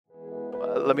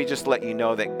let me just let you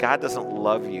know that God doesn't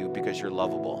love you because you're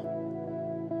lovable.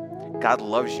 God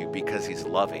loves you because he's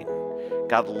loving.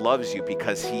 God loves you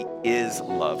because he is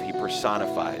love. He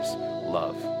personifies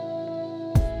love.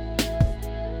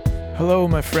 Hello,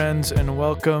 my friends, and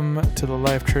welcome to the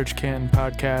Life Church Canton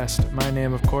podcast. My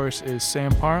name, of course, is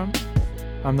Sam Parham.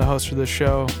 I'm the host for this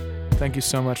show. Thank you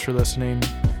so much for listening.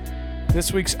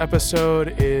 This week's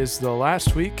episode is the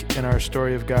last week in our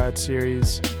Story of God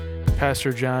series.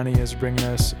 Pastor Johnny is bringing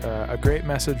us a great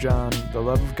message on the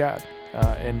love of God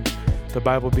and the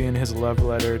Bible being his love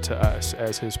letter to us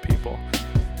as his people.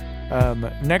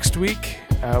 Next week,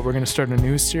 we're going to start a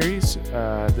new series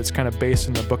that's kind of based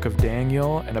in the book of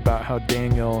Daniel and about how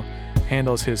Daniel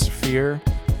handles his fear.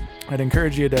 I'd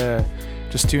encourage you to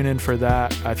just tune in for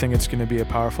that. I think it's going to be a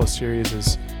powerful series,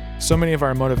 as so many of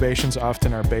our motivations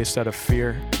often are based out of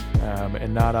fear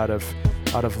and not out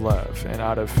of love and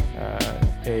out of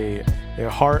a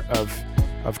heart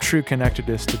of true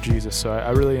connectedness to Jesus. So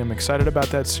I really am excited about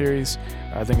that series.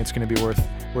 I think it's going to be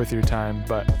worth your time.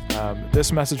 But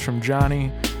this message from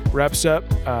Johnny wraps up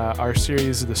our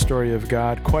series of the Story of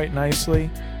God quite nicely.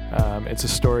 It's a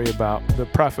story about the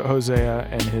prophet Hosea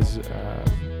and his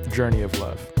journey of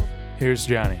love. Here's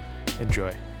Johnny.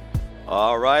 Enjoy.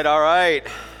 All right.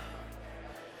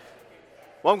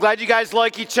 Well, I'm glad you guys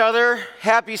like each other.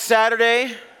 Happy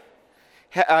Saturday.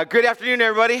 Good afternoon,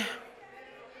 everybody.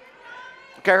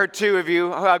 Okay, I heard two of you.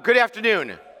 Good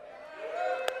afternoon.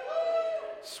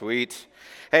 Sweet.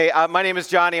 Hey, my name is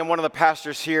Johnny. I'm one of the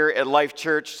pastors here at Life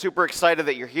Church. Super excited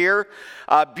that you're here.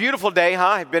 Beautiful day, huh?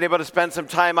 I've been able to spend some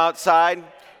time outside.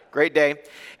 Great day.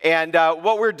 And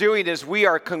what we're doing is we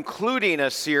are concluding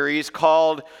a series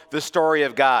called The Story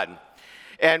of God.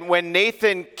 And when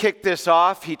Nathan kicked this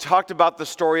off, he talked about the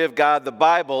story of God, the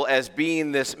Bible, as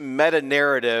being this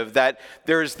meta-narrative, that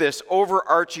there's this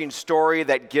overarching story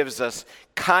that gives us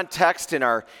context in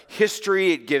our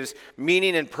history. It gives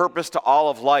meaning and purpose to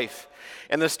all of life.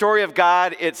 And the story of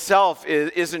God itself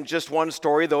isn't just one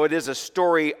story, though it is a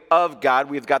story of God.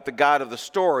 We've got the God of the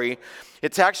story.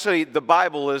 It's actually, the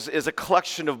Bible is a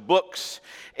collection of books.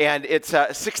 And it's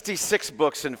 66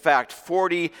 books, in fact,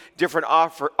 40 different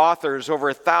authors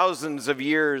over thousands of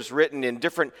years written in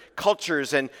different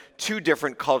cultures and two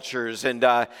different cultures. And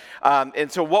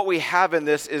so what we have in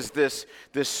this is this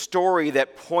story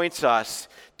that points us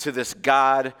to this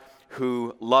God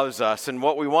who loves us. And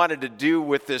what we wanted to do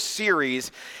with this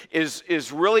series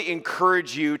is really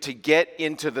encourage you to get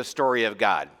into the story of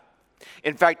God.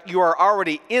 In fact, you are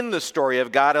already in the story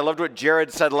of God. I loved what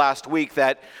Jared said last week,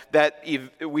 that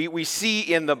we see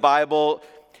in the Bible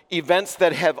events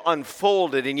that have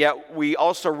unfolded, and yet we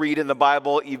also read in the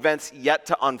Bible events yet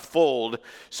to unfold.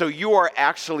 So you are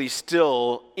actually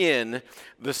still in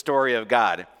the story of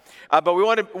God. But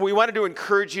we wanted to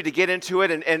encourage you to get into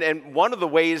it, and one of the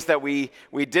ways that we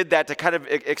did that to kind of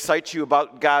excite you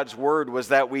about God's Word was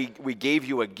that we gave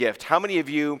you a gift. How many of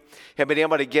you have been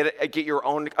able to get your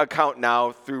own account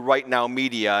now through Right Now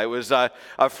Media? It was a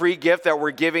free gift that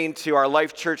we're giving to our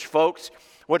Life Church folks.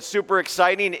 What's super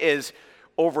exciting is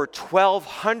over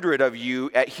 1,200 of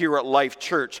you here at Life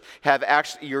Church have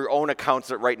actually your own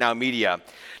accounts at Right Now Media.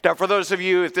 Now, for those of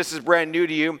you, if this is brand new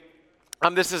to you,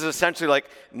 this is essentially like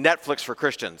Netflix for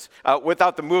Christians,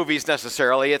 without the movies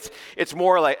necessarily. It's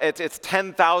more like it's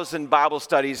 10,000 Bible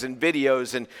studies and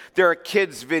videos, and there are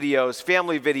kids videos,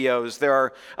 family videos.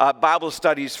 There are Bible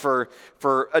studies for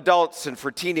adults and for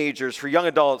teenagers, for young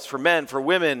adults, for men, for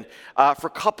women, for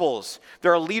couples.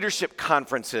 There are leadership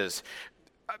conferences.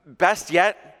 Best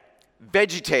yet,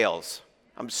 VeggieTales.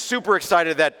 I'm super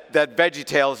excited that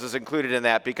VeggieTales is included in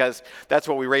that because that's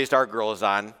what we raised our girls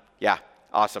on. Yeah.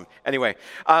 Awesome. Anyway,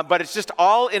 but it's just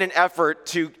all in an effort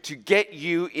to get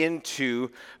you into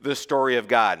the story of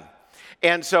God.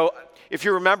 And so if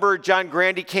you remember, John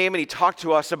Grandy came and he talked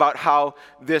to us about how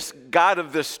this God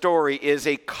of this story is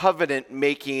a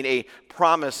covenant-making, a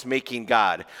promise-making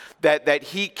God. That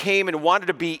he came and wanted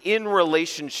to be in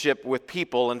relationship with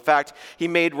people. In fact, he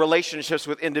made relationships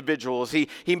with individuals. He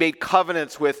made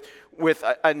covenants with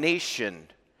a nation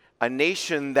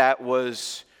that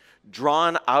was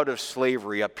drawn out of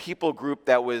slavery, a people group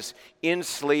that was in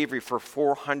slavery for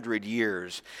 400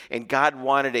 years. And God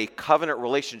wanted a covenant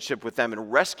relationship with them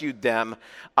and rescued them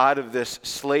out of this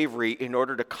slavery in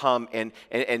order to come and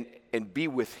be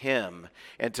with him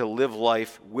and to live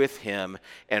life with him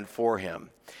and for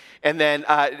him. And then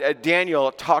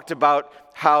Daniel talked about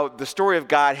how the story of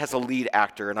God has a lead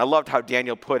actor. And I loved how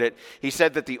Daniel put it. He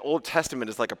said that the Old Testament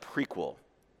is like a prequel,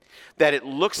 that it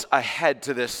looks ahead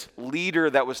to this leader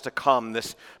that was to come,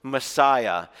 this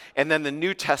Messiah. And then the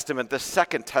New Testament, the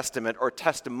Second Testament or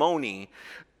testimony,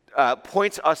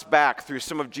 points us back through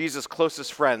some of Jesus'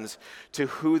 closest friends to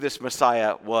who this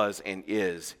Messiah was and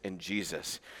is in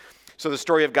Jesus. So the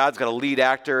story of God's got a lead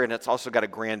actor, and it's also got a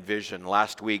grand vision.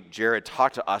 Last week, Jared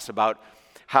talked to us about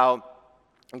how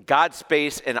God's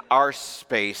space and our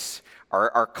space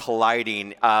are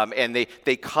colliding, and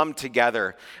they come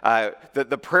together.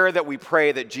 The prayer that we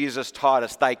pray that Jesus taught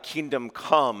us, thy kingdom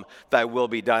come, thy will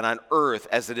be done on earth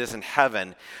as it is in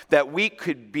heaven, that we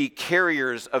could be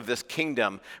carriers of this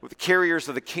kingdom, carriers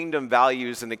of the kingdom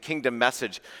values and the kingdom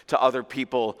message to other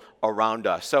people around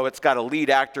us. So it's got a lead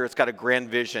actor, it's got a grand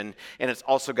vision, and it's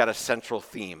also got a central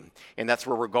theme. And that's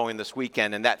where we're going this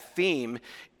weekend. And that theme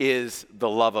is the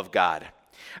love of God.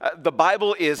 The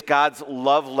Bible is God's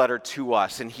love letter to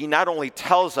us, and he not only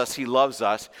tells us he loves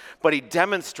us, but he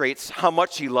demonstrates how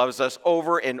much he loves us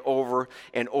over and over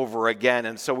and over again.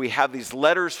 And so we have these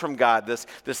letters from God,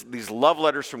 these love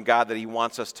letters from God that he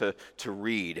wants us to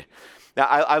read. Now,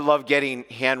 I love getting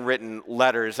handwritten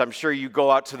letters. I'm sure you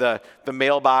go out to the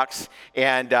mailbox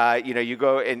and you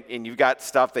go and you've got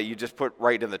stuff that you just put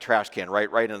right in the trash can,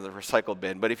 right in the recycle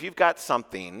bin. But if you've got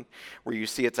something where you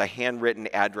see it's a handwritten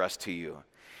address to you,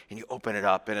 and you open it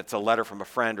up, and it's a letter from a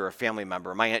friend or a family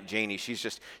member. My Aunt Janie,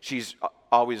 she's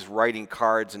always writing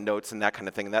cards and notes and that kind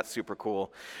of thing, and that's super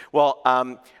cool. Well,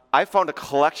 I found a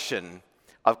collection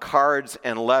of cards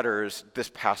and letters this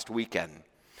past weekend.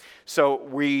 So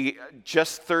we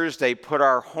just Thursday put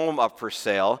our home up for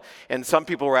sale, and some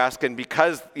people were asking,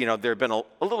 because there had been a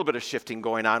little bit of shifting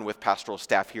going on with pastoral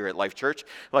staff here at Life Church,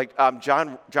 like,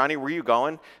 Johnny, where are you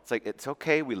going? It's like, it's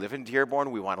okay, we live in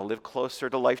Dearborn, we want to live closer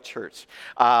to Life Church.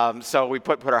 So we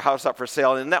put our house up for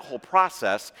sale, and in that whole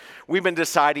process, we've been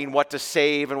deciding what to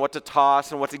save and what to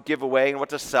toss and what to give away and what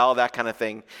to sell, that kind of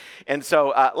thing. And so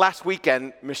last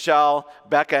weekend, Michelle,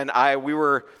 Becca, and I, we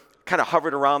were kind of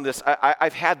hovered around this.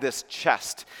 I've had this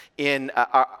chest in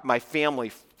my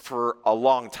family for a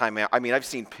long time. I mean, I've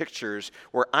seen pictures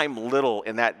where I'm little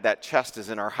and that chest is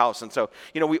in our house. And so,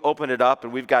 we open it up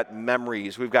and we've got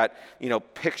memories. We've got,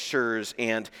 pictures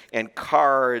and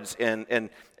cards and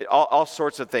all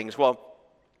sorts of things. Well,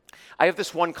 I have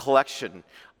this one collection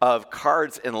of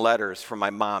cards and letters from my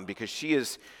mom because she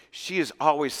has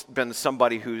always been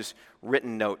somebody who's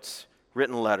written notes,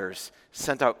 written letters,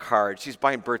 sent out cards. She's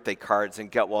buying birthday cards and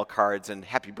get well cards and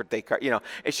happy birthday cards,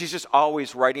 and she's just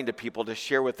always writing to people to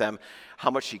share with them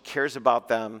how much she cares about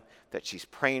them, that she's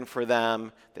praying for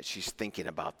them, that she's thinking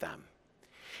about them.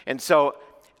 And so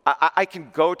I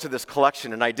can go to this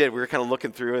collection, and I did. We were kind of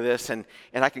looking through this, and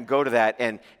I can go to that,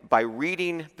 and by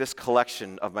reading this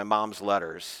collection of my mom's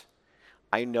letters,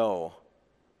 I know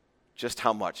just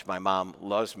how much my mom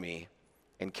loves me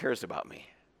and cares about me.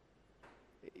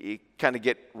 You kind of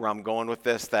get where I'm going with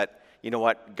this, that,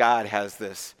 God has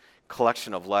this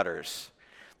collection of letters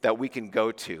that we can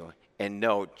go to and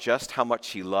know just how much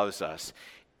he loves us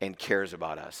and cares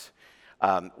about us.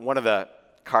 One of the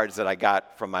cards that I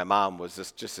got from my mom was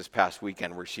just this past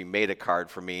weekend, where she made a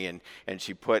card for me, and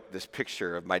she put this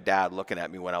picture of my dad looking at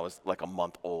me when I was like a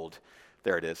month old.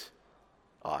 There it is.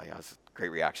 Oh, yeah, that's a great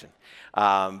reaction.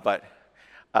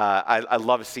 I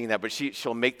love seeing that, but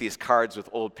she'll make these cards with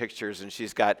old pictures, and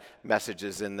she's got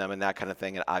messages in them and that kind of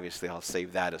thing, and obviously I'll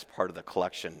save that as part of the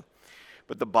collection.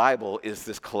 But the Bible is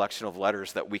this collection of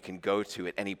letters that we can go to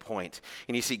at any point.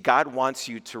 And you see, God wants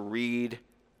you to read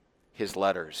his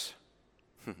letters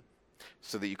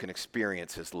so that you can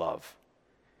experience his love.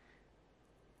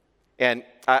 And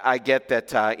I get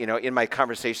that, in my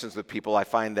conversations with people, I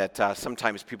find that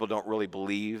sometimes people don't really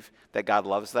believe that God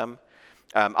loves them.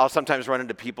 I'll sometimes run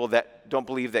into people that don't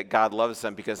believe that God loves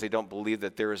them because they don't believe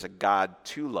that there is a God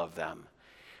to love them.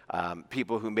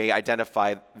 People who may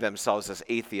identify themselves as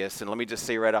atheists. And let me just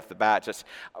say right off the bat,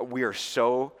 we are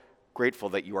so grateful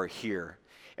that you are here.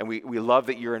 And we love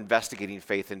that you're investigating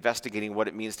faith, investigating what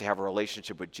it means to have a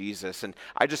relationship with Jesus. And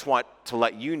I just want to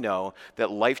let you know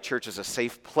that Life Church is a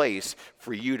safe place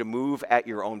for you to move at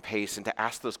your own pace and to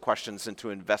ask those questions and to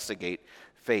investigate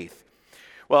faith.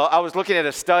 Well, I was looking at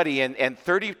a study, and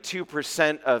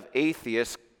 32% of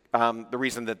atheists, the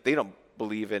reason that they don't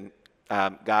believe in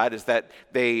God is that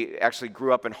they actually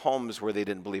grew up in homes where they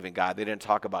didn't believe in God. They didn't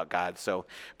talk about God.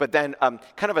 But then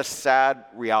kind of a sad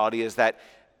reality is that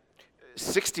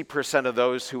 60% of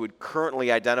those who would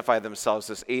currently identify themselves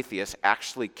as atheists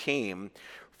actually came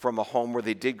from a home where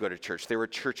they did go to church. They were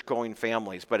church-going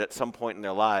families, but at some point in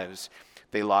their lives,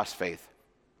 they lost faith.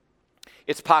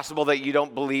 It's possible that you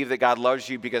don't believe that God loves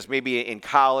you because maybe in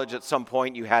college at some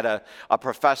point you had a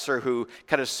professor who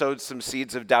kind of sowed some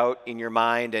seeds of doubt in your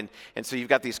mind, and so you've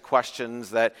got these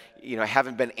questions that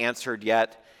haven't been answered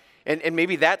yet. And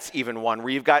maybe that's even one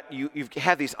where you've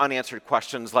had these unanswered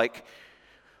questions like,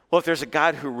 well, if there's a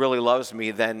God who really loves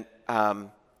me, then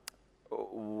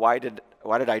why did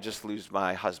I just lose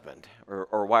my husband?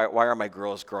 Or why are my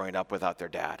girls growing up without their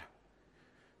dad?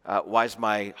 Why is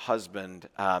my husband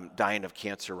dying of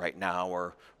cancer right now?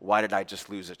 Or why did I just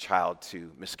lose a child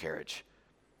to miscarriage?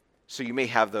 So you may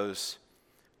have those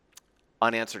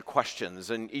unanswered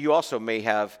questions, and you also may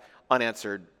have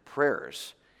unanswered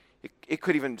prayers. It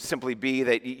could even simply be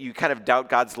that you kind of doubt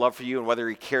God's love for you and whether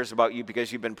he cares about you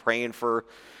because you've been praying for,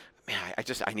 man,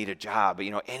 I need a job,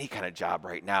 any kind of job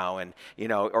right now. And,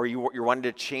 or you're wanting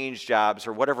to change jobs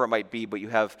or whatever it might be, but you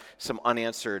have some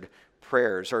unanswered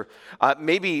prayers. Or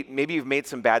maybe you've made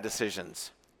some bad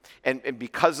decisions. And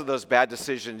because of those bad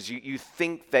decisions, you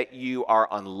think that you are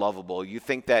unlovable. You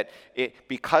think that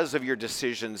because of your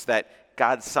decisions that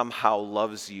God somehow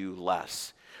loves you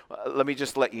less. Let me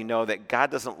just let you know that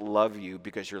God doesn't love you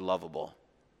because you're lovable.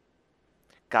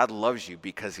 God loves you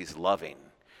because he's loving.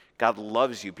 God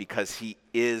loves you because he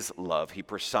is love. He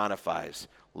personifies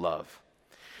love.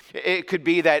 It could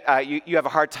be that you have a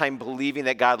hard time believing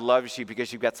that God loves you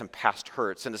because you've got some past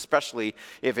hurts, and especially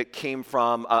if it came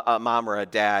from a mom or a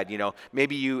dad.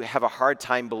 Maybe you have a hard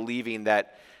time believing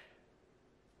that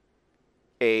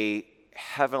a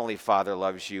heavenly father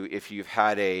loves you if you've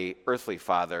had a earthly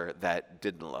father that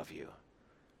didn't love you.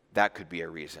 That could be a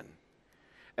reason.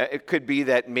 It could be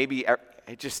that maybe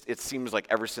it seems like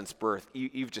ever since birth,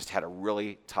 you've just had a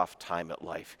really tough time at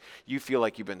life. You feel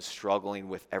like you've been struggling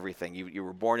with everything. You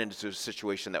were born into a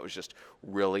situation that was just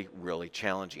really, really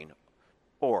challenging.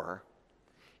 Or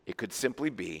it could simply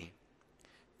be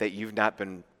that you've not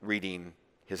been reading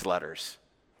his letters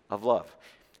of love.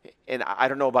 And I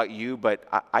don't know about you, but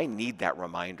I need that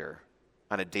reminder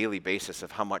on a daily basis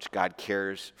of how much God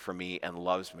cares for me and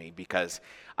loves me, because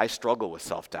I struggle with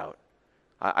self-doubt.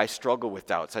 I struggle with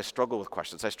doubts. I struggle with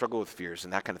questions. I struggle with fears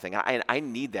and that kind of thing. I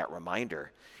need that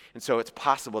reminder. And so it's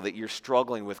possible that you're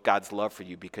struggling with God's love for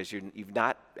you because you've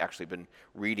not actually been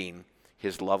reading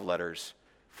his love letters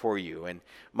for you. And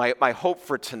my hope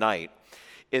for tonight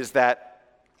is that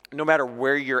no matter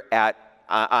where you're at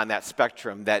on that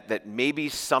spectrum, that maybe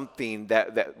something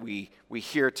that we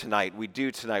hear tonight, we do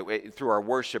tonight through our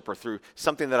worship or through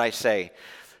something that I say,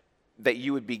 that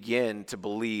you would begin to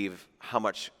believe how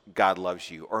much God loves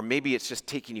you. Or maybe it's just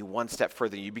taking you one step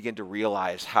further. You begin to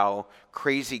realize how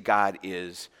crazy God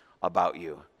is about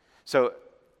you. So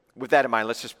with that in mind,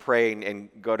 let's just pray and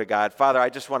go to God. Father, I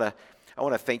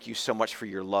want to thank you so much for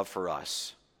your love for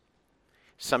us.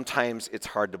 Sometimes it's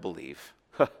hard to believe.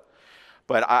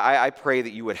 But I pray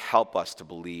that you would help us to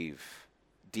believe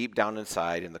deep down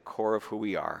inside in the core of who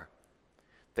we are,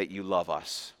 that you love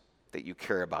us, that you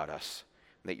care about us,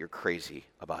 and that you're crazy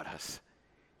about us.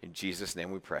 In Jesus'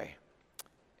 name we pray.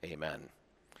 Amen.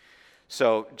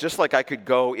 So just like I could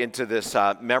go into this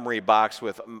memory box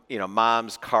with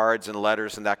mom's cards and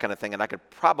letters and that kind of thing, and I could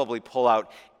probably pull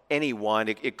out any one.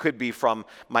 It could be from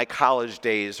my college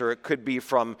days, or it could be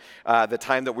from the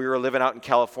time that we were living out in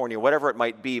California, whatever it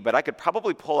might be. But I could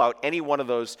probably pull out any one of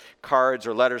those cards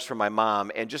or letters from my mom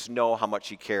and just know how much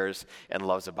she cares and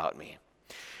loves about me.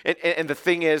 And the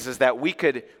thing is that we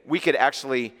could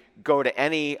actually go to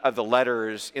any of the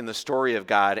letters in the story of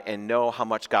God and know how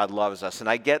much God loves us. And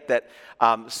I get that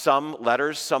some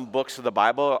letters, some books of the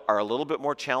Bible are a little bit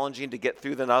more challenging to get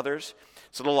through than others.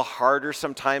 It's a little harder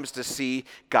sometimes to see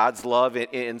God's love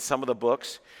in some of the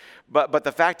books. But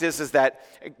the fact is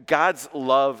that God's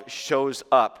love shows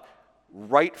up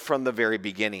right from the very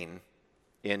beginning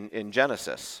in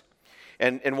Genesis.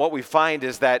 And what we find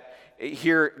is that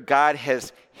here God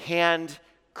has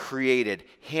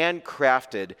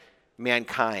handcrafted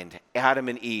mankind, Adam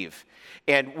and Eve.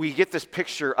 And we get this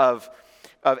picture of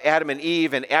Adam and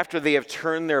Eve, and after they have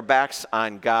turned their backs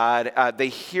on God, they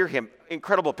hear him.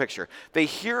 Incredible picture. They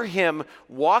hear him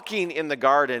walking in the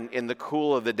garden in the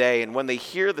cool of the day, and when they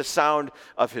hear the sound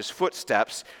of his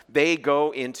footsteps, they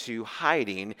go into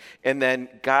hiding. And then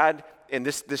God, and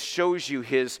this shows you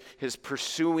his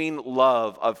pursuing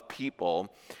love of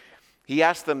people. He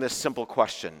asks them this simple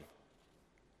question: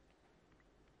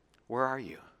 where are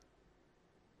you?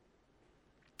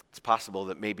 It's possible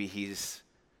that maybe he's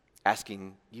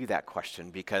asking you that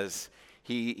question because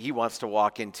he wants to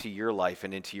walk into your life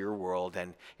and into your world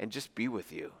and just be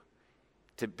with you,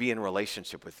 to be in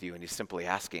relationship with you. And he's simply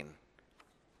asking,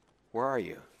 where are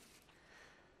you?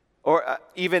 Or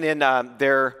even in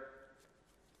their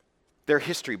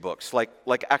history books,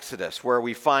 like Exodus, where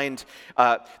we find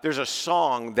there's a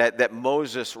song that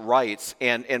Moses writes,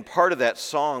 and part of that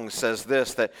song says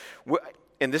this, that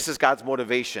and this is God's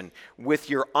motivation, with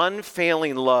your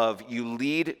unfailing love, you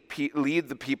lead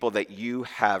the people that you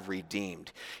have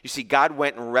redeemed. You see, God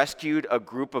went and rescued a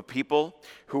group of people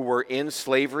who were in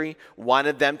slavery,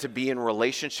 wanted them to be in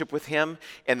relationship with him,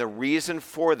 and the reason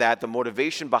for that, the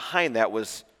motivation behind that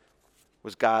was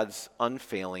God's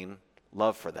unfailing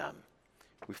love for them.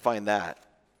 We find that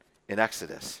in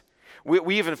Exodus.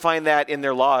 We even find that in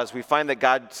their laws. We find that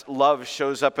God's love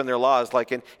shows up in their laws,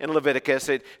 like in Leviticus.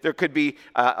 There could be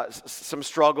some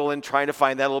struggle in trying to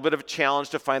find that, a little bit of a challenge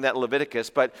to find that in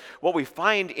Leviticus. But what we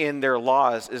find in their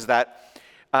laws is that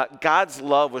God's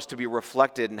love was to be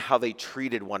reflected in how they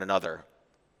treated one another.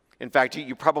 In fact,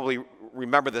 you probably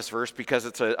remember this verse because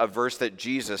it's a verse that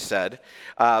Jesus said.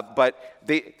 But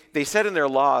they said in their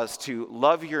laws to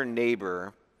love your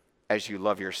neighbor as you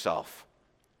love yourself.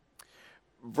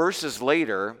 Verses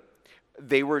later,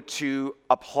 they were to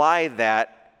apply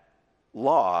that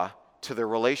law to their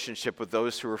relationship with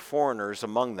those who were foreigners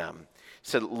among them. It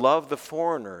said, love the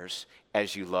foreigners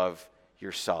as you love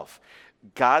yourself.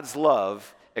 God's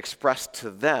love expressed to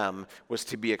them was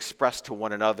to be expressed to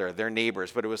one another, their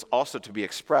neighbors, but it was also to be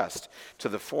expressed to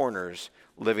the foreigners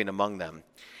living among them.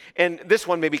 And this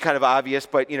one may be kind of obvious,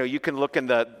 but you can look in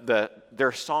their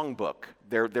songbook,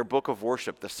 their book of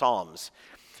worship, the Psalms,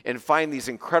 and find these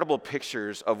incredible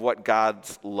pictures of what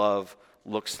God's love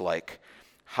looks like.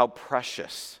 How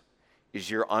precious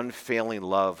is your unfailing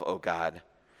love, O God.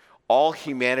 All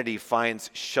humanity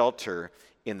finds shelter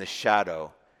in the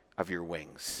shadow of your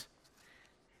wings.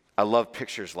 I love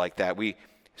pictures like that.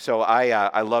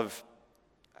 I love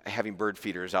having bird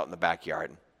feeders out in the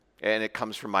backyard. And it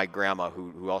comes from my grandma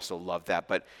who also loved that.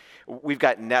 But we've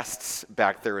got nests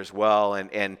back there as well.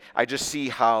 And I just see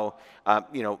how,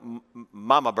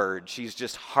 mama bird, she's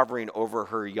just hovering over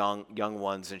her young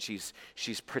ones, and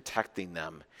she's protecting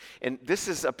them. And this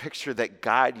is a picture that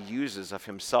God uses of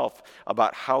himself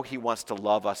about how he wants to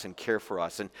love us and care for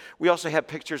us. And we also have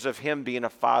pictures of him being a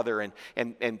father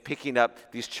and picking up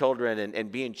these children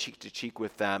and being cheek to cheek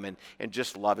with them and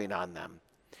just loving on them.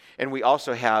 And we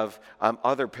also have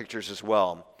other pictures as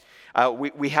well.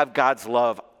 We have God's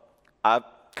love,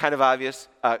 kind of obvious,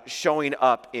 showing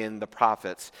up in the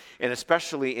prophets, and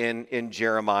especially in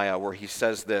Jeremiah, where he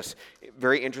says this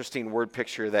very interesting word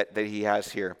picture that he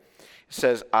has here. It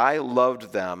says, I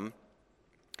loved them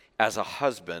as a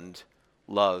husband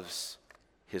loves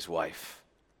his wife.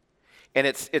 And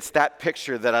it's that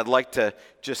picture that I'd like to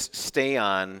just stay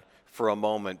on for a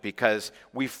moment, because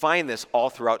we find this all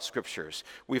throughout scriptures.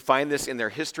 We find this in their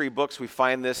history books. We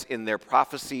find this in their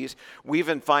prophecies. We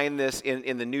even find this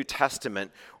in the New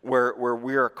Testament, where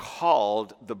we are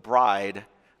called the bride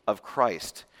of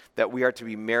Christ, that we are to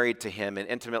be married to him and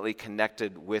intimately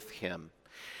connected with him.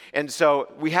 And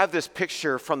so we have this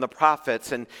picture from the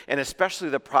prophets, and especially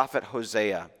the prophet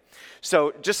Hosea.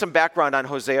 So just some background on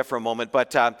Hosea for a moment,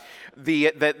 but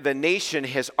the nation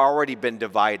has already been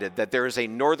divided, that there is a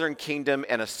northern kingdom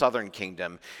and a southern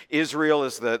kingdom. Israel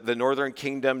is the northern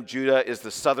kingdom, Judah is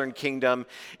the southern kingdom,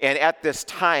 and at this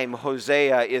time,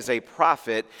 Hosea is a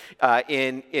prophet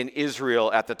in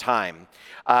Israel at the time.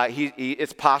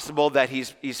 It's possible that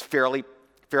he's fairly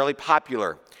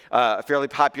popular. A fairly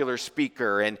popular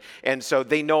speaker, and so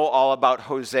they know all about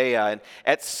Hosea. And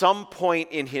at some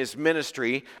point in his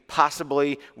ministry,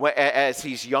 possibly as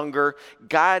he's younger,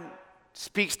 God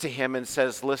speaks to him and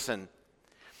says, listen,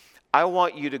 I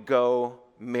want you to go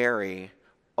marry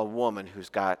a woman who's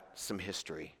got some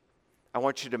history. I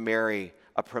want you to marry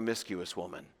a promiscuous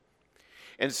woman.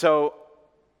 And so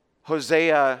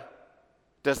Hosea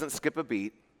doesn't skip a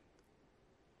beat.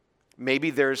 Maybe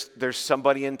there's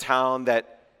somebody in town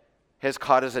that has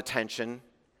caught his attention.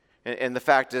 And the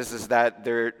fact is that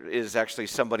there is actually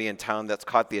somebody in town that's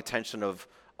caught the attention of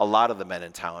a lot of the men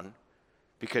in town,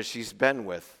 because she's been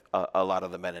with a lot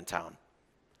of the men in town.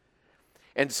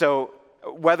 And so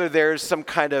whether there's some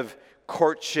kind of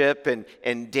courtship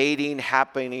and dating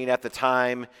happening at the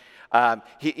time,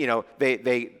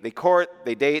 they court,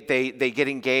 they date, they get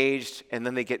engaged, and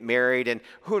then they get married. And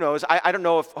who knows? I don't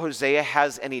know if Hosea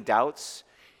has any doubts,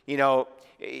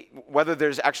 whether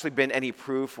there's actually been any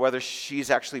proof, whether she's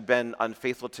actually been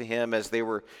unfaithful to him as they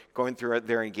were going through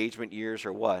their engagement years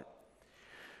or what.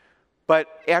 But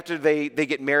after they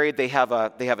get married, they have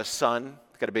a son,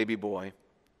 they've got a baby boy.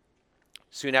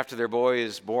 Soon after their boy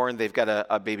is born, they've got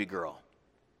a baby girl.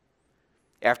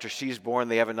 After she's born,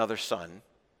 they have another son.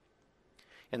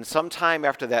 And sometime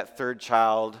after that third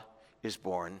child is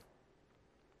born,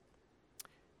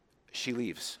 she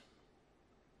leaves.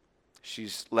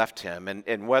 she's left him.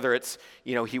 And whether it's,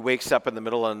 he wakes up in the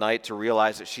middle of the night to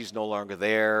realize that she's no longer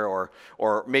there,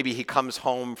 or maybe he comes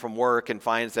home from work and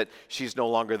finds that she's no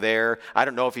longer there. I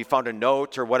don't know if he found a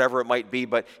note or whatever it might be,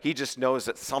 but he just knows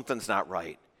that something's not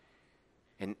right.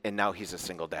 And now he's a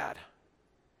single dad.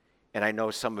 And I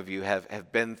know some of you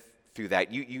have been through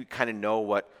that. You kind of know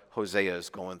what Hosea is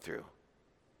going through.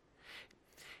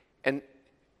 And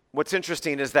what's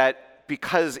interesting is that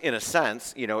because, in a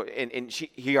sense,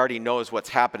 he already knows what's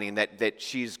happening, that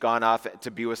she's gone off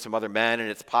to be with some other men, and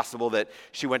it's possible that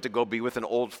she went to go be with an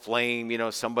old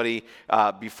flame, somebody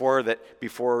before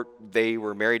they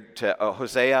were married to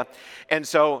Hosea. And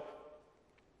so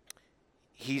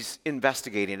he's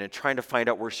investigating and trying to find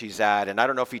out where she's at. And I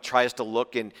don't know if he tries to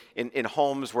look in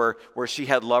homes where she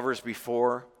had lovers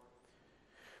before.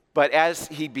 But as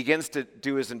he begins to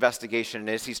do his investigation, and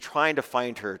as he's trying to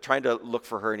find her, trying to look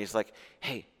for her, and he's like,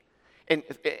 hey,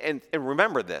 and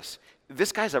remember this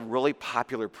guy's a really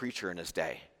popular preacher in his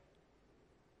day.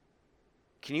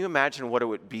 Can you imagine what it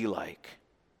would be like?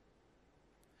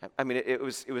 I mean, it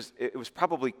was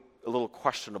probably a little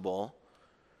questionable.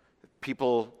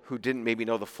 People who didn't maybe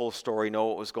know the full story know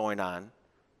what was going on.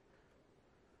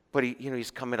 But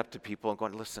he's coming up to people and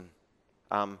going, listen,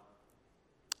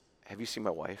 have you seen my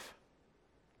wife?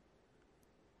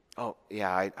 Oh,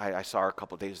 yeah, I saw her a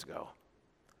couple days ago.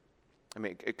 I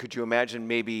mean, could you imagine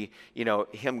maybe,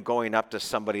 him going up to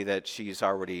somebody that she's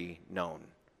already known?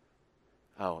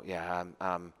 Oh, yeah,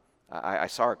 I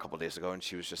saw her a couple days ago and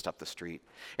she was just up the street.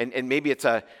 And maybe it's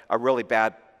a really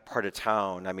bad part of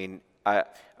town. I mean,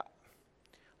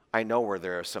 I know where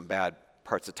there are some bad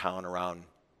parts of town around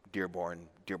Dearborn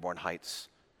Heights.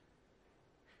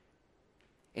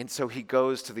 And so he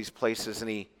goes to these places,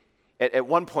 and at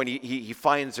one point he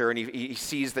finds her, and he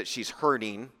sees that she's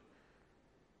hurting,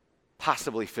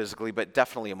 possibly physically, but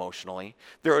definitely emotionally.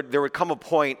 There would come a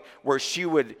point where she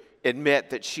would admit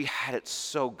that she had it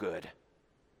so good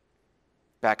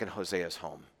back in Hosea's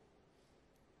home.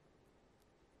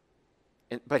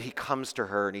 But he comes to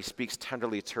her, and he speaks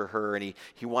tenderly to her, and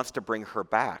he wants to bring her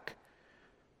back.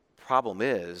 Problem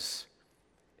is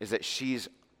that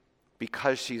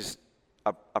because she's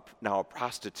now a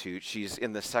prostitute, she's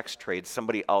in the sex trade,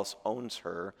 somebody else owns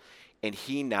her, and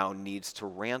he now needs to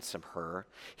ransom her.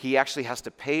 He actually has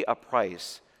to pay a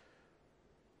price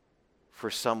for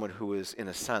someone who is, in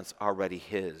a sense, already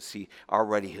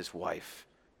his wife.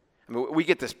 I mean, we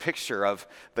get this picture of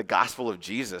the gospel of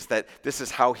Jesus, that this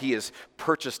is how he has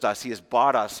purchased us. He has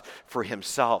bought us for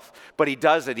himself. But he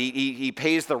does it. He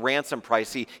pays the ransom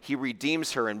price. He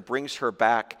redeems her and brings her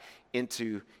back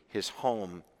into his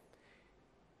home.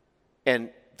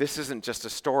 And this isn't just a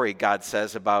story, God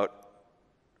says, about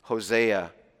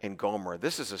Hosea and Gomer.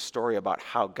 This is a story about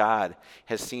how God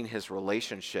has seen his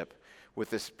relationship with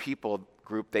this people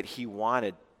group that he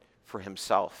wanted for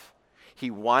himself. He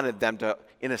wanted them to,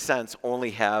 in a sense,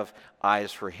 only have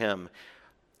eyes for him.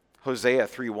 Hosea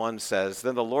 3:1 says,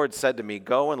 "Then the Lord said to me,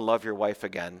 go and love your wife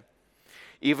again,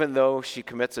 even though she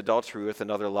commits adultery with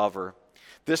another lover.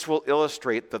 This will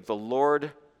illustrate that the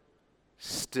Lord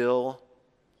still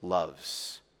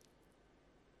loves."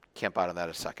 Camp out on that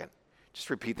a second. Just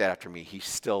repeat that after me. He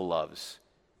still loves.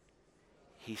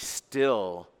 He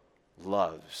still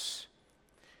loves.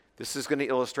 This is going to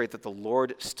illustrate that the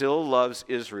Lord still loves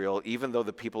Israel, even though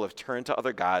the people have turned to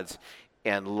other gods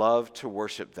and love to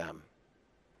worship them.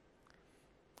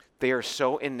 They are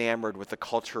so enamored with the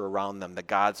culture around them, the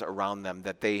gods around them,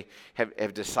 that they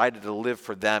have decided to live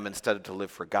for them instead of to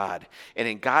live for God. And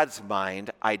in God's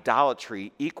mind,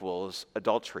 idolatry equals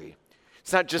adultery.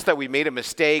 It's not just that we made a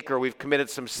mistake or we've committed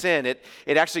some sin. It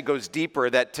actually goes deeper,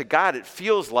 that to God it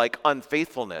feels like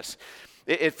unfaithfulness.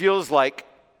 It feels like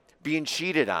being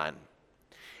cheated on.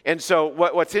 And so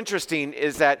what's interesting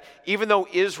is that even though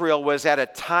Israel was at a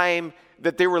time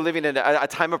that they were living in a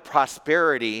time of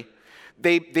prosperity,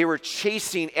 they were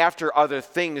chasing after other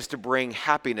things to bring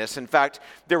happiness. In fact,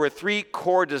 there were 3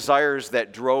 core desires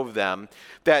that drove them.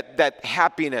 That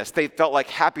happiness, they felt like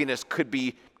happiness could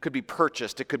be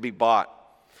purchased, it could be bought.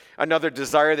 Another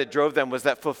desire that drove them was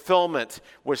that fulfillment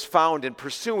was found in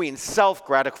pursuing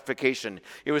self-gratification.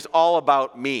 It was all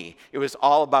about me. It was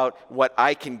all about what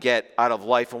I can get out of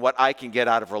life and what I can get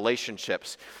out of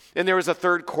relationships. And there was a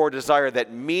third core desire,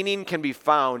 that meaning can be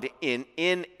found in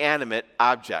inanimate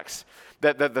objects,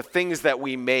 the things that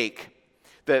we make.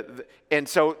 And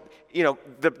so,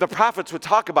 the prophets would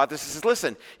talk about this. He says,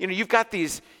 listen, you've got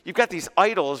these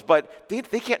idols, but they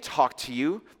can't talk to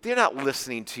you. They're not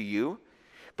listening to you.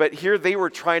 But here they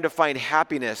were trying to find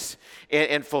happiness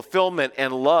and fulfillment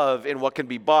and love in what can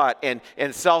be bought, and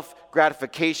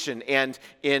self-gratification and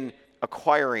in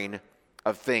acquiring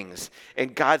of things.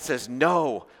 And God says,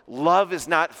 no, love is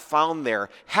not found there.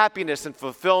 Happiness and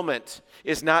fulfillment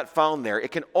is not found there.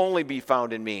 It can only be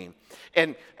found in me.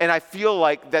 And I feel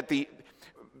like that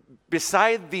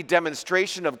beside the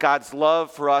demonstration of God's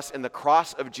love for us in the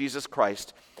cross of Jesus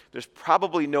Christ, there's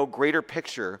probably no greater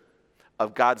picture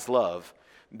of God's love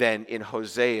than in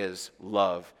Hosea's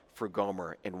love for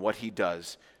Gomer and what he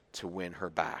does to win her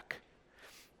back.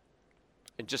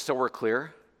 And just so we're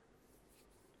clear,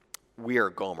 we are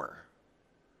Gomer.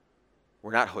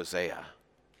 We're not Hosea.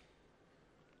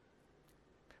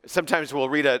 Sometimes we'll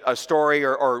read a story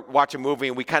or watch a movie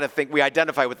and we kind of think we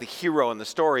identify with the hero in the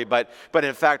story, but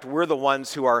in fact, we're the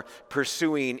ones who are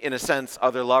pursuing, in a sense,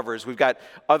 other lovers. We've got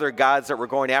other gods that we're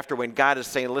going after when God is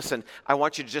saying, listen, I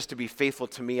want you just to be faithful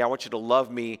to me. I want you to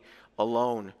love me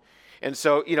alone. And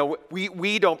so,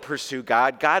 we don't pursue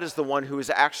God. God is the one who is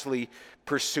actually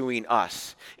pursuing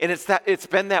us. And it's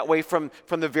been that way from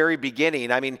the very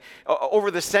beginning. I mean, over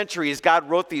the centuries, God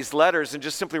wrote these letters and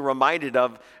just simply reminded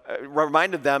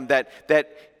them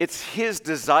that it's his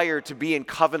desire to be in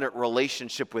covenant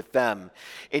relationship with them.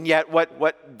 And yet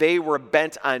what they were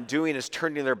bent on doing is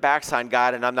turning their backs on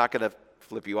God, and I'm not going to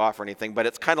flip you off or anything, but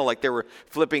it's kind of like they were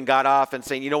flipping God off and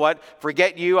saying, you know what,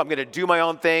 forget you, I'm going to do my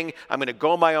own thing, I'm going to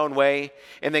go my own way.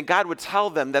 And then God would tell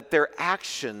them that their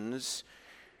actions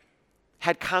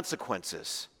had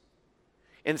consequences.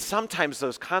 And sometimes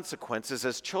those consequences,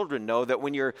 as children know, that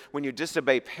when you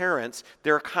disobey parents,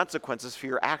 there are consequences for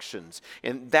your actions.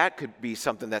 And that could be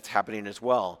something that's happening as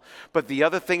well. But the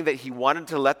other thing that he wanted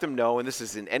to let them know, and this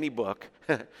is in any book,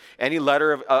 any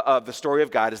letter of the story of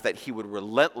God, is that he would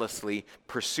relentlessly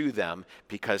pursue them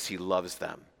because he loves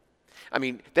them. I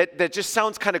mean, that just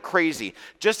sounds kind of crazy.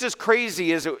 Just as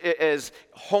crazy as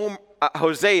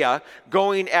Hosea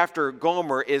going after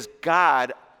Gomer is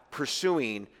God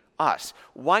pursuing us.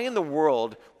 Why in the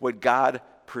world would God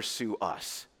pursue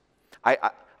us?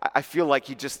 I feel like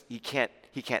he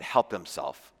can't help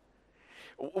himself.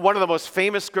 One of the most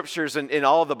famous scriptures in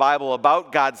all of the Bible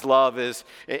about God's love is,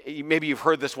 maybe you've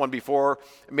heard this one before,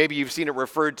 maybe you've seen it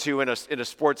referred to in a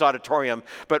sports auditorium,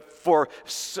 but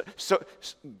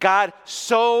God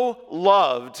so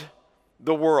loved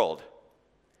the world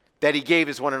that he gave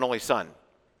his one and only son.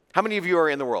 How many of you are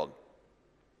in the world?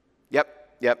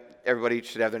 Yep. Everybody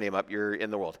should have their name up. You're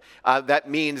in the world. That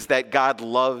means that God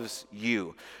loves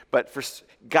you. But for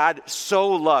God so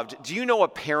loved, do you know a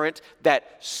parent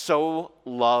that so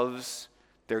loves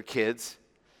their kids?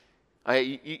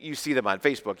 You see them on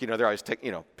Facebook. They're always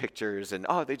taking pictures and,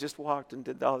 they just walked and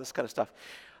did all this kind of stuff.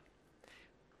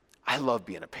 I love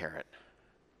being a parent.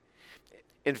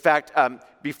 In fact,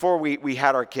 before we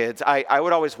had our kids, I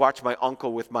would always watch my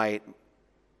uncle with my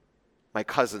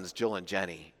cousins, Jill and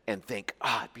Jenny, and think,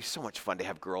 it'd be so much fun to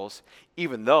have girls,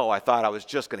 even though I thought I was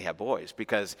just going to have boys,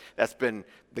 because that's been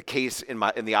the case in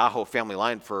the Aho family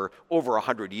line for over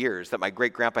 100 years, that my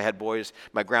great-grandpa had boys,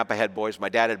 my grandpa had boys, my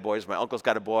dad had boys, my uncle's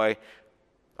got a boy.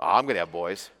 I'm going to have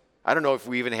boys. I don't know if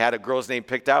we even had a girl's name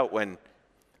picked out when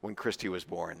Christy was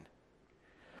born.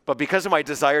 But because of my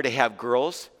desire to have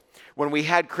girls, when we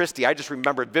had Christy, I just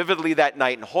remembered vividly that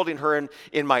night and holding her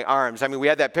in my arms. I mean, we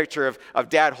had that picture of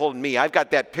Dad holding me. I've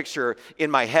got that picture in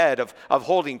my head of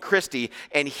holding Christy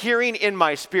and hearing in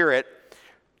my spirit,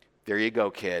 there you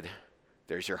go, kid.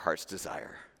 There's your heart's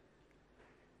desire.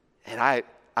 And I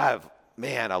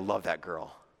love that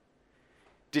girl.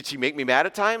 Did she make me mad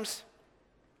at times?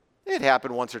 It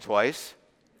happened once or twice.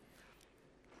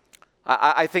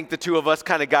 I think the two of us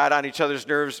kind of got on each other's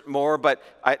nerves more, but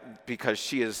because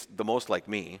she is the most like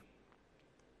me.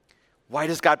 Why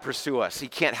does God pursue us? He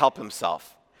can't help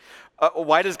himself.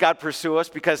 Why does God pursue us?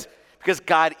 Because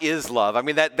God is love. I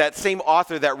mean, that same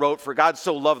author that wrote, "For God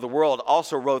so loved the world,"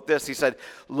 also wrote this. He said,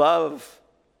 love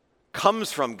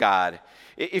comes from God.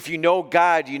 If you know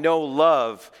God, you know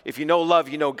love. If you know love,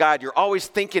 you know God. You're always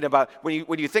thinking about, when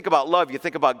you think about love, you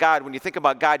think about God. When you think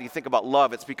about God, you think about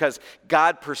love. It's because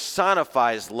God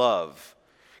personifies love.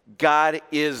 God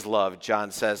is love, John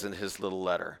says in his little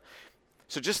letter.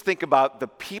 So just think about the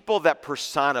people that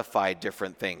personify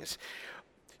different things.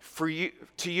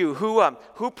 To you,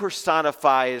 who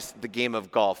personifies the game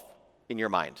of golf in your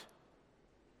mind?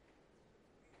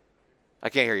 I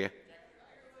can't hear you.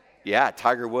 Yeah,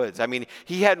 Tiger Woods. I mean,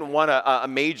 he hadn't won a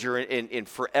major in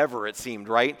forever, it seemed,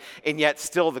 right? And yet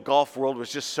still the golf world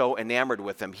was just so enamored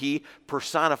with him. He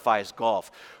personifies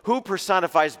golf. Who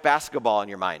personifies basketball in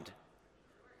your mind?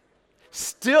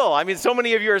 Still, I mean, so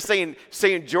many of you are saying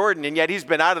Jordan, and yet he's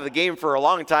been out of the game for a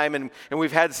long time, and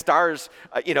we've had stars,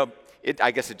 I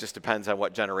guess it just depends on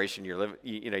what generation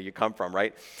you come from,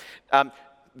 right?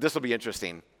 This will be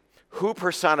interesting. Who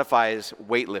personifies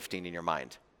weightlifting in your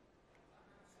mind?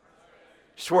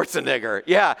 Schwarzenegger,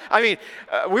 yeah. I mean,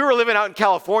 we were living out in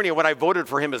California when I voted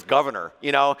for him as governor,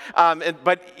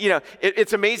 but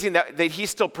it's amazing that he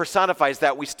still personifies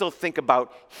that. We still think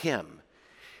about him.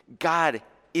 God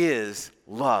is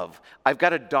love. I've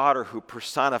got a daughter who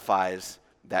personifies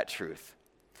that truth.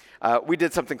 We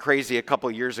did something crazy a couple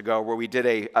of years ago where we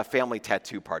did a family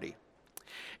tattoo party.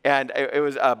 And it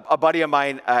was a buddy of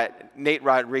mine, Nate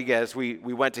Rodriguez. We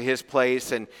went to his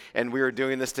place, and we were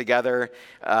doing this together.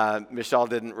 Michelle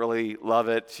didn't really love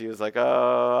it. She was like,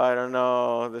 "Oh, I don't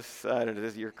know.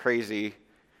 You're crazy."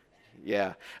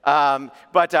 Yeah.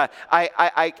 But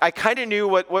I kind of knew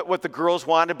what the girls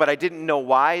wanted, but I didn't know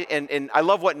why. And I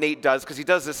love what Nate does, because he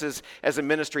does this as a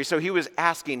ministry. So he was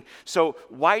asking, so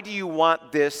why do you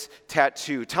want this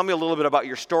tattoo? Tell me a little bit about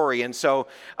your story. And so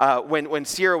when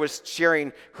Sierra was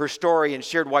sharing her story and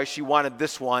shared why she wanted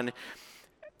this one,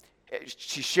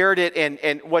 she shared it.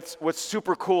 And what's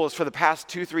super cool is for the past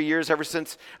 2-3 years, ever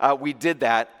since we did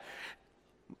that,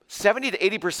 70 to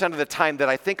 80% of the time that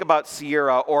I think about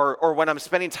Sierra or when I'm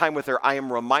spending time with her, I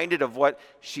am reminded of what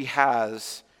she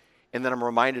has, and then I'm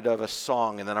reminded of a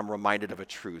song, and then I'm reminded of a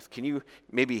truth. Can you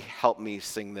maybe help me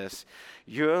sing this?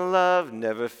 Your love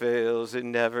never fails, it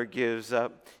never gives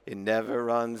up, it never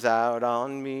runs out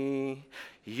on me.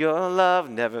 Your love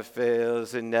never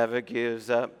fails, it never gives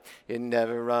up, it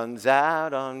never runs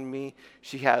out on me.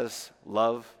 She has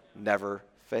love never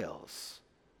fails.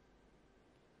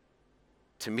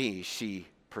 To me, she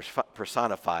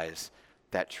personifies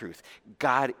that truth.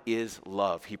 God is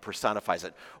love. He personifies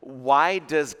it. Why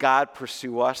does God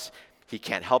pursue us? He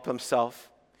can't help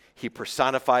himself. He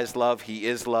personifies love. He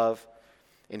is love.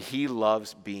 And he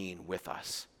loves being with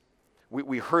us.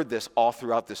 We heard this all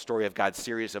throughout the Story of God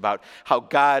series about how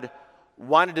God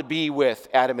wanted to be with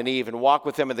Adam and Eve and walk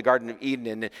with them in the Garden of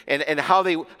Eden, and how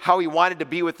he wanted to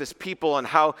be with this people, and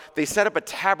how they set up a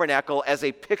tabernacle as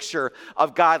a picture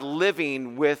of God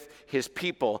living with his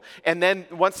people. And then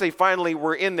once they finally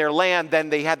were in their land, then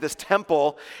they had this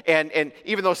temple, and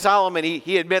even though Solomon,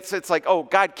 he admits it's like, oh,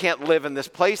 God can't live in this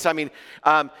place. I mean,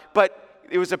 but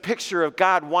it was a picture of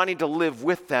God wanting to live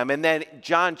with them. And then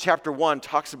John chapter 1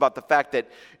 talks about the fact that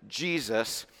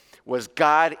Jesus was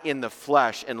God in the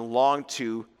flesh and longed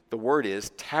to, the word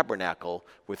is, tabernacle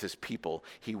with his people.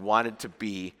 He wanted to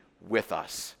be with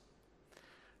us.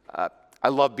 I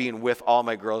love being with all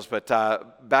my girls, but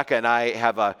Becca and I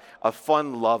have a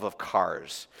fun love of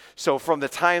cars. So from the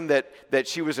time that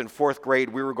she was in 4th grade,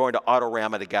 we were going to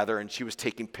Autorama together, and she was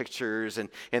taking pictures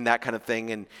and that kind of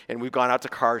thing, and we've gone out to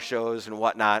car shows and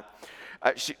whatnot.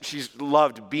 She's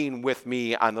loved being with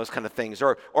me on those kind of things,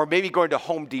 or maybe going to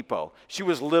Home Depot. She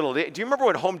was little. Do you remember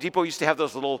when Home Depot used to have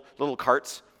those little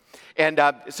carts? And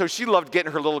so she loved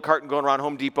getting her little cart and going around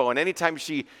Home Depot. And anytime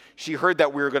she heard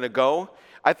that we were going to go,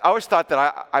 I always thought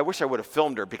that I wish I would have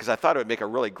filmed her, because I thought it would make a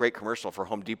really great commercial for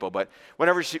Home Depot. But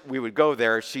whenever we would go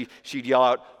there, she'd yell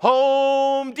out,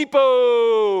 "Home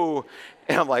Depot!"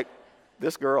 And I'm like,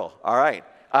 this girl, all right.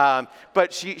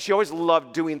 But she always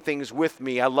loved doing things with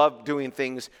me. I love doing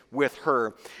things with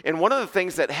her. And one of the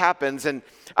things that happens, and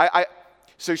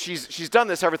so she's done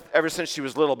this ever since she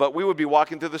was little, but we would be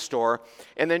walking through the store,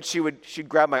 and then she'd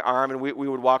grab my arm, and we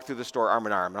would walk through the store arm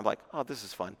in arm. And I'm like, oh, this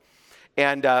is fun.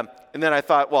 And then I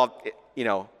thought, well,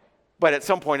 but at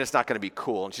some point it's not going to be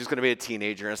cool, and she's going to be a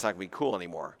teenager, and it's not going to be cool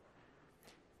anymore.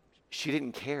 She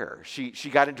didn't care. She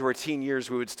got into her teen years.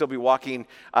 We would still be walking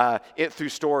through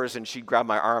stores, and she'd grab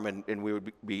my arm, and we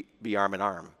would be arm in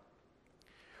arm.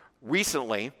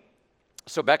 Recently,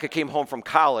 so Becca came home from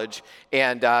college,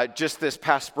 and just this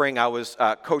past spring, I was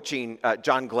coaching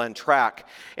John Glenn track,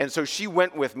 and so she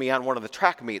went with me on one of the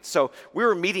track meets. So we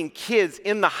were meeting kids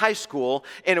in the high school,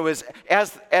 and it was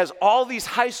as all these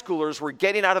high schoolers were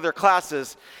getting out of their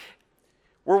classes,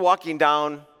 we're walking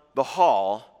down the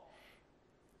hall,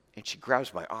 and she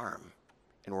grabs my arm,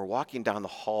 and we're walking down the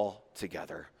hall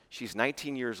together. She's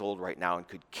 19 years old right now and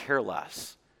could care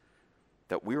less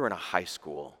that we were in a high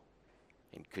school,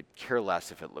 and could care less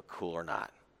if it looked cool or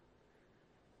not.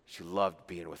 She loved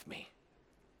being with me.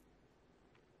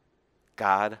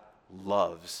 God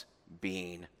loves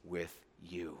being with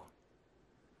you.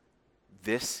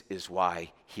 This is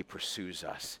why he pursues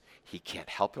us. He can't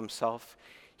help himself.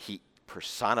 He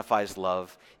personifies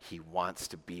love. He wants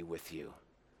to be with you.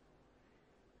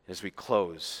 As we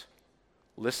close,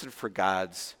 listen for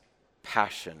God's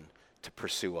passion to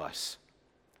pursue us.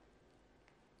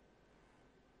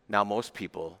 Now, most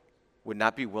people would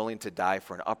not be willing to die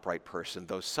for an upright person,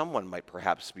 though someone might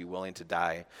perhaps be willing to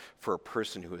die for a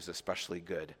person who is especially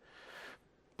good.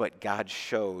 But God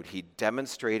showed, he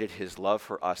demonstrated his love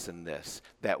for us in this,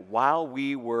 that while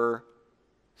we were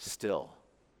still,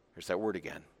 there's that word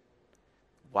again,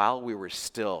 while we were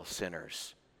still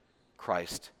sinners,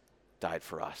 Christ died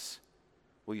for us.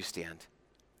 Will you stand?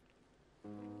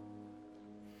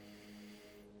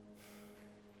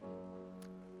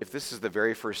 If this is the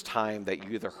very first time that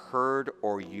you either heard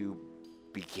or you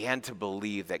began to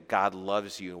believe that God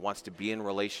loves you and wants to be in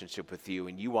relationship with you,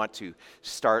 and you want to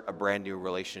start a brand new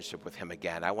relationship with him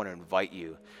again, I want to invite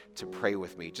you to pray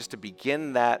with me, just to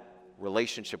begin that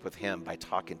relationship with him by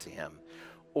talking to him.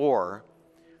 Or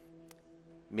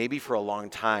maybe for a long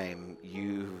time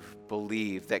you've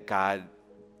believed that God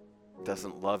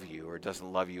doesn't love you or doesn't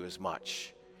love you as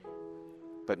much,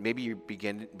 but maybe you're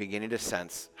beginning to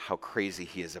sense how crazy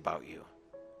he is about you,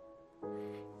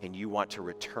 and you want to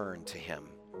return to him.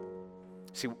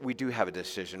 See, we do have a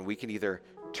decision. We can either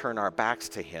turn our backs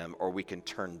to him or we can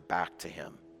turn back to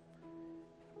him.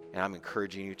 And I'm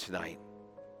encouraging you tonight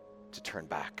to turn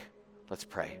back. Let's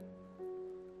pray.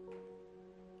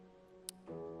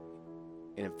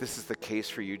 And if this is the case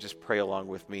for you, just pray along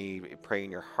with me. Pray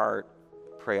in your heart.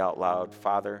 Pray out loud.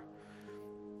 Father,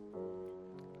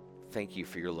 thank you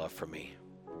for your love for me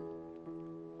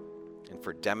and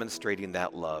for demonstrating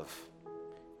that love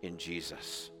in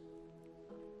Jesus,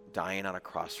 dying on a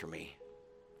cross for me,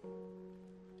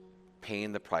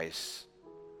 paying the price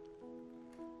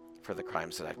for the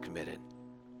crimes that I've committed.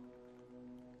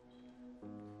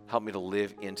 Help me to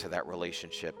live into that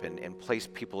relationship and place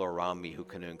people around me who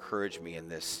can encourage me in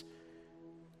this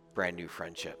brand new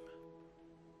friendship.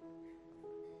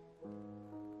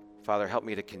 Father, help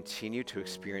me to continue to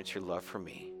experience your love for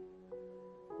me.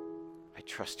 I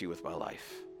trust you with my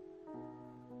life.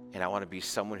 And I want to be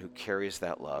someone who carries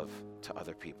that love to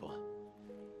other people.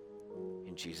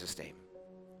 In Jesus' name,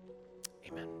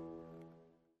 amen.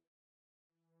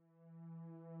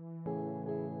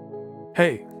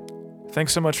 Hey,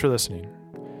 thanks so much for listening.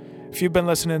 If you've been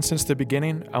listening since the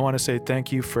beginning, I want to say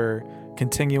thank you for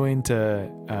continuing to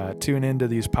tune into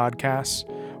these podcasts.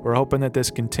 We're hoping that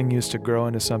this continues to grow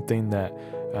into something that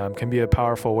can be a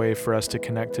powerful way for us to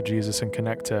connect to Jesus and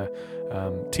connect to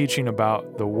teaching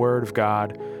about the Word of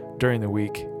God during the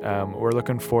week. We're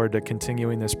looking forward to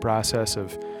continuing this process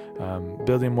of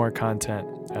building more content,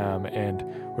 and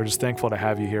we're just thankful to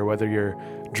have you here, whether you're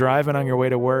driving on your way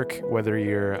to work, whether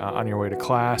you're on your way to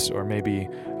class, or maybe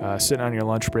sitting on your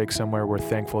lunch break somewhere. We're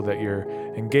thankful that you're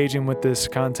engaging with this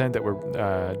content that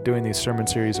we're doing these sermon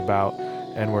series about,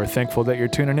 and we're thankful that you're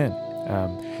tuning in.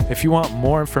 If you want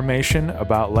more information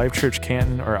about Life Church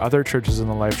Canton or other churches in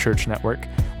the Life Church Network,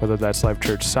 whether that's Life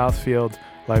Church Southfield,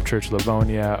 Life Church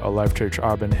Livonia, or Life Church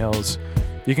Auburn Hills,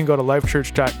 you can go to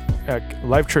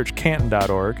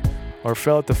lifechurchcanton.org or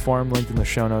fill out the form linked in the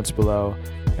show notes below,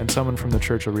 and someone from the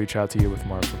church will reach out to you with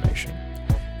more information.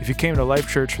 If you came to Life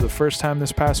Church for the first time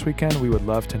this past weekend, we would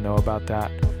love to know about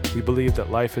that. We believe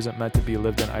that life isn't meant to be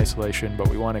lived in isolation, but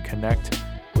we want to connect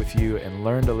with you and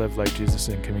learn to live like Jesus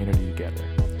in community together.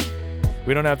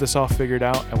 We don't have this all figured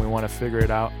out, and we want to figure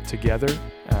it out together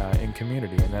in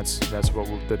community, and that's what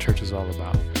the church is all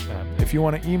about. If you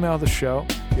want to email the show,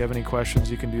 if you have any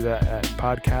questions, you can do that at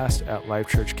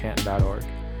podcast@lifechurchcanton.org.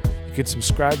 You can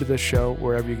subscribe to this show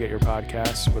wherever you get your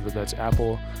podcasts, whether that's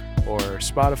Apple or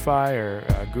Spotify or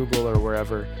Google or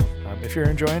wherever. If you're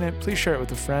enjoying it, please share it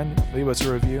with a friend. Leave us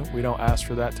a review. We don't ask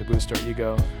for that to boost our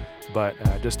ego, but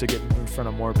just to get in front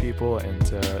of more people and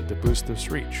to boost this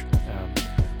reach.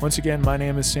 Once again, my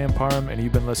name is Sam Parham, and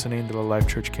you've been listening to the Life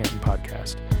Church Canton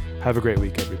podcast. Have a great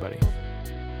week, everybody.